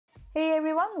Hey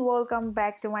everyone, welcome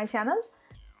back to my channel.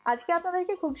 আজকে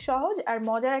আপনাদেরকে খুব সহজ আর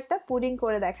মজার একটা পুডিং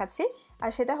করে দেখাচ্ছি আর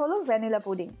সেটা হলো ভ্যানিলা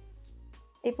পুডিং।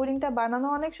 এই পুডিংটা বানানো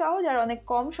অনেক সহজ আর অনেক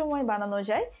কম সময়ে বানানো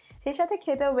যায়, সেই সাথে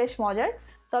খেতেও বেশ মজার।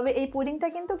 তবে এই পুডিংটা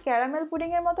কিন্তু ক্যারামেল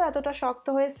পুডিংয়ের মতো এতটা শক্ত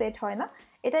হয়ে সেট হয় না,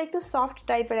 এটা একটু সফট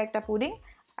টাইপের একটা পুডিং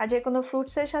আর যে কোনো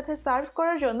ফ্রুটসের সাথে সার্ভ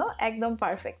করার জন্য একদম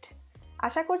পারফেক্ট।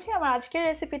 আশা করছি আমার আজকের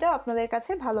রেসিপিটা আপনাদের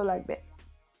কাছে ভালো লাগবে।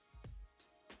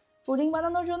 পুডিং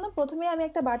বানানোর জন্য প্রথমে আমি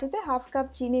একটা বাটিতে হাফ কাপ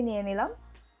চিনি নিয়ে নিলাম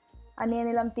আর নিয়ে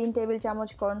নিলাম 3 টেবিল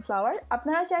চামচ কর্নফ্লাওয়ার।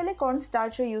 আপনারা চাইলে কর্ন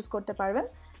স্টার্চও ইউজ করতে পারবেন।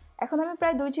 এখন আমি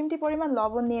প্রায় 2 চিমটি পরিমাণ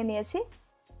লবণ নিয়ে নিয়েছি।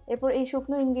 এরপর এই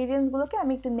শুকনো ইনগ্রিডিয়েন্টসগুলোকে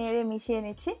আমি একটু নেড়ে মিশিয়ে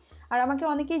নিচ্ছি। আর আমাকে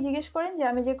অনেকেই জিজ্ঞেস করেন যে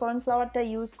আমি যে কর্নফ্লাওয়ারটা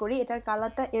ইউজ করি এটার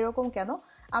কালারটা এরকম কেন।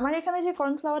 আমার এখানে যে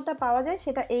কর্নফ্লাওয়ারটা পাওয়া যায়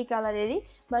সেটা এই কালারেরই,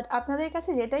 বাট আপনাদের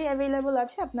কাছে যেটাই অ্যাভেলেবল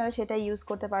আছে আপনারা সেটাই ইউজ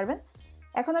করতে পারবেন।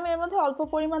 এখন আমি এর মধ্যে অল্প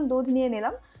পরিমাণ দুধ নিয়ে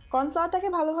নিলাম। কর্নফ্লাওয়ারটাকে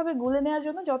ভালোভাবে গুলে নেওয়ার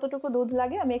জন্য যতটুকু দুধ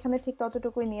লাগে আমি এখানে ঠিক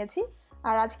ততটুকুই নিয়েছি।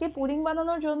 আর আজকে পুডিং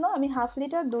বানানোর জন্য আমি হাফ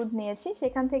লিটার দুধ নিয়েছি,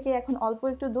 সেখান থেকে এখন অল্প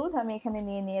একটু দুধ আমি এখানে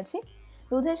নিয়ে নিয়েছি।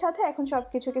 দুধের সাথে এখন সব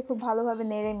কিছুকে খুব ভালোভাবে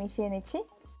নেড়ে মিশিয়ে নিচ্ছি।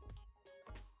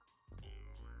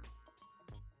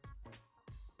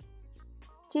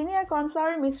 চিনি আর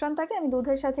কর্নফ্লাওয়ারের মিশ্রণটাকে আমি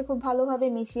দুধের সাথে খুব ভালোভাবে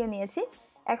মিশিয়ে নিয়েছি।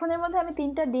 এখন এর মধ্যে আমি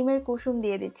 3টা ডিমের কুসুম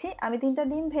দিয়ে দিচ্ছি। আমি 3টা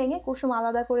ডিম ভেঙে কুসুম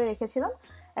আলাদা করে রেখেছিলাম,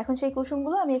 এখন সেই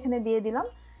কুসুমগুলো আমি এখানে দিয়ে দিলাম।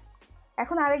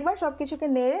 এখন আরেকবার সব কিছুকে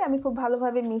নেড়ে আমি খুব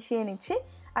ভালোভাবে মিশিয়ে নিচ্ছি।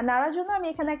 আর নাড়ার জন্য আমি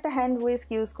এখানে একটা হ্যান্ড হুইস্ক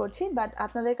ইউজ করছি, বাট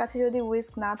আপনাদের কাছে যদি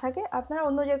হুইস্ক না থাকে আপনারা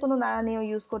অন্য যে কোনো নাড়া নিয়েও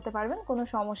ইউজ করতে পারবেন, কোনো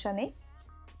সমস্যা নেই।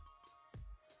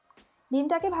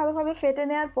 ডিমটাকে ভালোভাবে ফেটে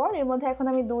নেওয়ার পর এর মধ্যে এখন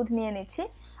আমি দুধ নিয়ে নিচ্ছি।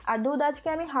 আর দুধ আজকে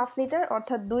আমি হাফ লিটার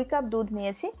অর্থাৎ 2 কাপ দুধ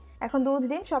নিয়েছি। এখন দুধ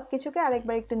ডিম সব কিছুকে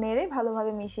আরেকবার একটু নেড়ে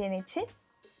ভালোভাবে মিশিয়ে নিচ্ছি।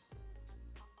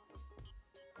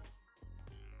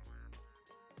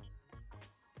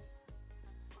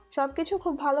 সব কিছু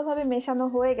খুব ভালোভাবে মেশানো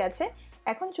হয়ে গেছে।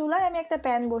 এখন চুলায় আমি একটা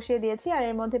প্যান বসিয়ে দিয়েছি আর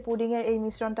এর মধ্যে পুডিংয়ের এই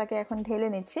মিশ্রণটাকে এখন ঢেলে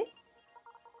নিচ্ছি।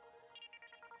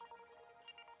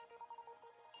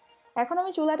 এখন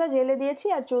আমি চুলাটা জ্বেলে দিয়েছি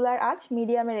আর চুলার আঁচ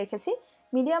মিডিয়ামে রেখেছি।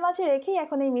 মিডিয়াম আঁচে রেখেই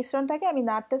এখন এই মিশ্রণটাকে আমি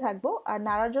নাড়তে থাকবো। আর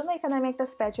নাড়ার জন্য এখানে আমি একটা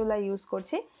স্প্যাচুলা ইউজ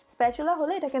করছি। স্প্যাচুলা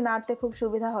হলে এটাকে নাড়তে খুব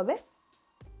সুবিধা হবে।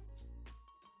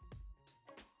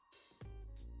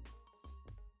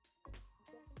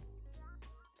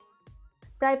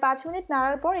 প্রায় 5 মিনিট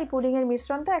নাড়ার পর এই পুডিংয়ের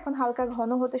মিশ্রণটা এখন হালকা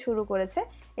ঘন হতে শুরু করেছে।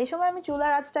 এই সময় আমি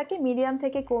চুলার আঁচটাকে মিডিয়াম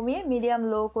থেকে কমিয়ে মিডিয়াম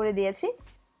লো করে দিয়েছি।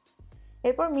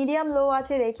 এরপর মিডিয়াম লো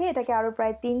আঁচে রেখে এটাকে আরও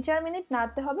প্রায় 3-4 মিনিট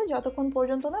নাড়তে হবে, যতক্ষণ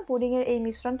পর্যন্ত না পুডিংয়ের এই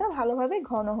মিশ্রণটা ভালোভাবে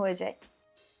ঘন হয়ে যায়।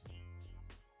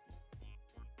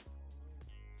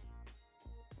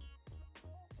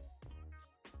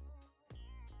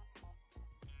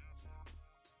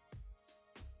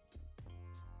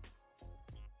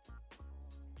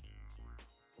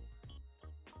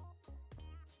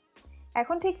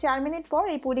 এখন ঠিক 4 মিনিট পর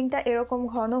এই পুডিংটা এরকম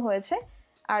ঘন হয়েছে।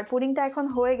 আর পুডিংটা এখন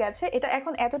হয়ে গেছে, এটা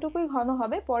এখন এতটুকুই ঘন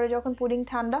হবে, পরে যখন পুডিং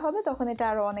ঠান্ডা হবে তখন এটা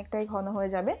আরও অনেকটাই ঘন হয়ে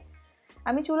যাবে।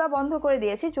 আমি চুলা বন্ধ করে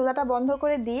দিয়েছি। চুলাটা বন্ধ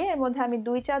করে দিয়ে এর মধ্যে আমি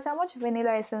 2 চা চামচ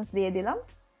ভ্যানিলা এসেন্স দিয়ে দিলাম।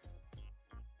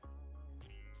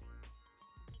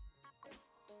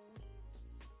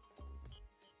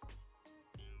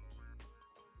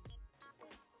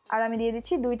 আর আমি দিয়ে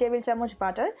দিচ্ছি 2 টেবিল চামচ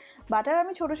বাটার। বাটার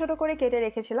আমি ছোট ছোট করে কেটে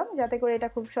রেখেছিলাম যাতে করে এটা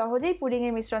খুব সহজেই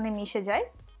পুডিংয়ের মিশ্রণে মিশে যায়।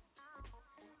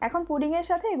 এখন পুডিংয়ের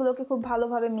সাথে এগুলোকে খুব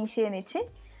ভালোভাবে মিশিয়ে নিচ্ছি।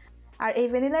 আর এই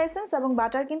ভ্যানিলা এসেন্স এবং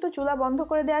বাটার কিন্তু চুলা বন্ধ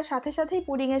করে দেওয়ার সাথে সাথেই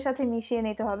পুডিংয়ের সাথে মিশিয়ে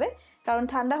নিতে হবে, কারণ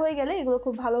ঠান্ডা হয়ে গেলে এগুলো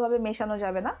খুব ভালোভাবে মেশানো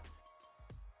যাবে না।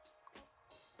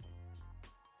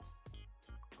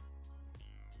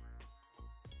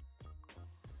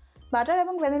 বাটার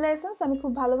এবং ভ্যানিলা এসেন্স আমি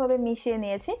খুব ভালোভাবে মিশিয়ে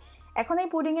নিয়েছি। এখন এই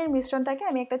পুডিংয়ের মিশ্রণটাকে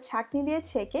আমি একটা ছাঁকনি দিয়ে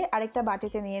ছেঁকে আরেকটা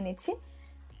বাটিতে নিয়ে নিচ্ছি।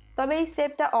 তবে এই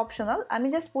স্টেপটা অপশনাল, আমি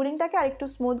জাস্ট পুডিংটাকে আরেকটু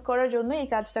স্মুথ করার জন্য এই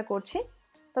কাজটা করছি।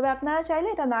 তবে আপনারা চাইলে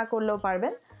এটা না করলেও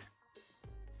পারবেন।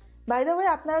 বাই দ্য ওয়ে,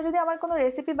 আপনারা যদি আমার কোনো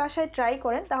রেসিপি বাসায় ট্রাই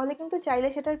করেন তাহলে কিন্তু চাইলে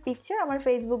সেটার পিকচার আমার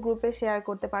ফেসবুক গ্রুপে শেয়ার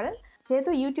করতে পারেন,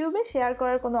 যেহেতু ইউটিউবে শেয়ার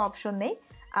করার কোনো অপশন নেই।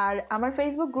 আর আমার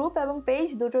ফেসবুক গ্রুপ এবং পেজ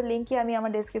দুটোর লিঙ্কই আমি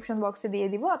আমার ডেসক্রিপশন বক্সে দিয়ে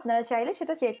দিব, আপনারা চাইলে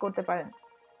সেটা চেক করতে পারেন।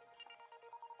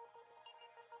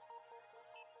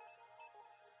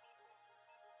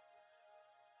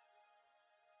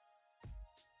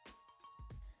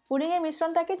 পুডিংয়ের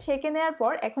মিশ্রণটাকে ছেঁকে নেওয়ার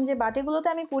পর এখন যে বাটিগুলোতে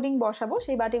আমি পুডিং বসাবো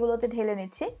সেই বাটিগুলোতে ঢেলে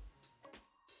নিচ্ছি।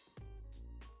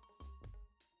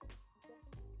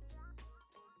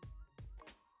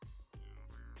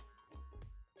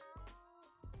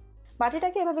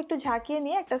 বাটিটাকে এভাবে একটু ঝাঁকিয়ে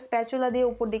নিয়ে একটা স্প্যাচুলা দিয়ে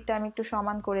উপর দিকটা আমি একটু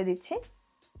সমান করে দিচ্ছি।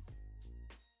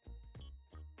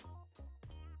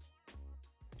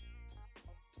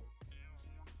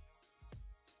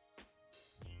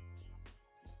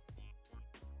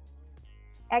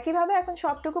 একইভাবে এখন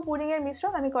সবটুকু পুডিংয়ের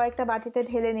মিশ্রণ আমি কয়েকটা বাটিতে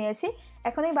ঢেলে নিয়েছি।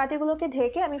 এখন এই বাটিগুলোকে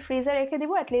ঢেকে আমি ফ্রিজে রেখে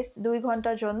দিব অ্যাটলিস্ট 2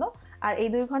 ঘন্টার জন্য। আর এই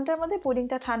 2 ঘন্টার মধ্যে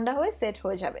পুডিংটা ঠান্ডা হয়ে সেট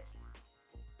হয়ে যাবে।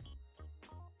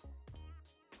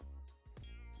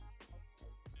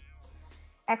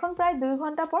 এখন প্রায় 2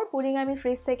 ঘন্টা পর পুডিং আমি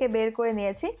ফ্রিজ থেকে বের করে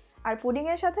নিয়েছি। আর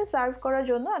পুডিংয়ের সাথে সার্ভ করার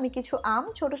জন্য আমি কিছু আম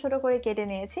ছোট ছোট করে কেটে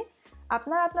নিয়েছি।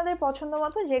 আপনারা আপনাদের পছন্দ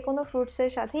মতো যে কোনো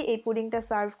ফ্রুটসের সাথেই এই পুডিংটা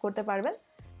সার্ভ করতে পারবেন।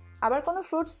 আবার কোনো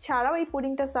ফ্রুটস ছাড়াও এই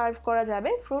পুডিংটা সার্ভ করা যাবে,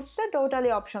 ফ্রুটসটা টোটালি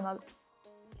অপশনাল।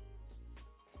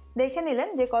 দেখে নিলেন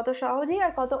যে কত সহজেই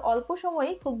আর কত অল্প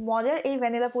সময়েই খুব মজার এই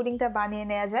ভ্যানিলা পুডিংটা বানিয়ে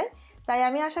নেওয়া যায়। তাই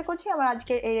আমি আশা করছি আমার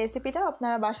আজকের এই রেসিপিটাও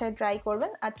আপনারা বাসায় ট্রাই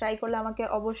করবেন, আর ট্রাই করলে আমাকে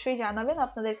অবশ্যই জানাবেন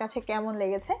আপনাদের কাছে কেমন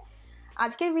লেগেছে।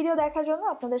 আজকের ভিডিও দেখার জন্য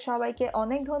আপনাদের সবাইকে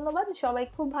অনেক ধন্যবাদ। সবাই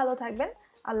খুব ভালো থাকবেন।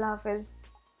 আল্লাহ হাফেজ।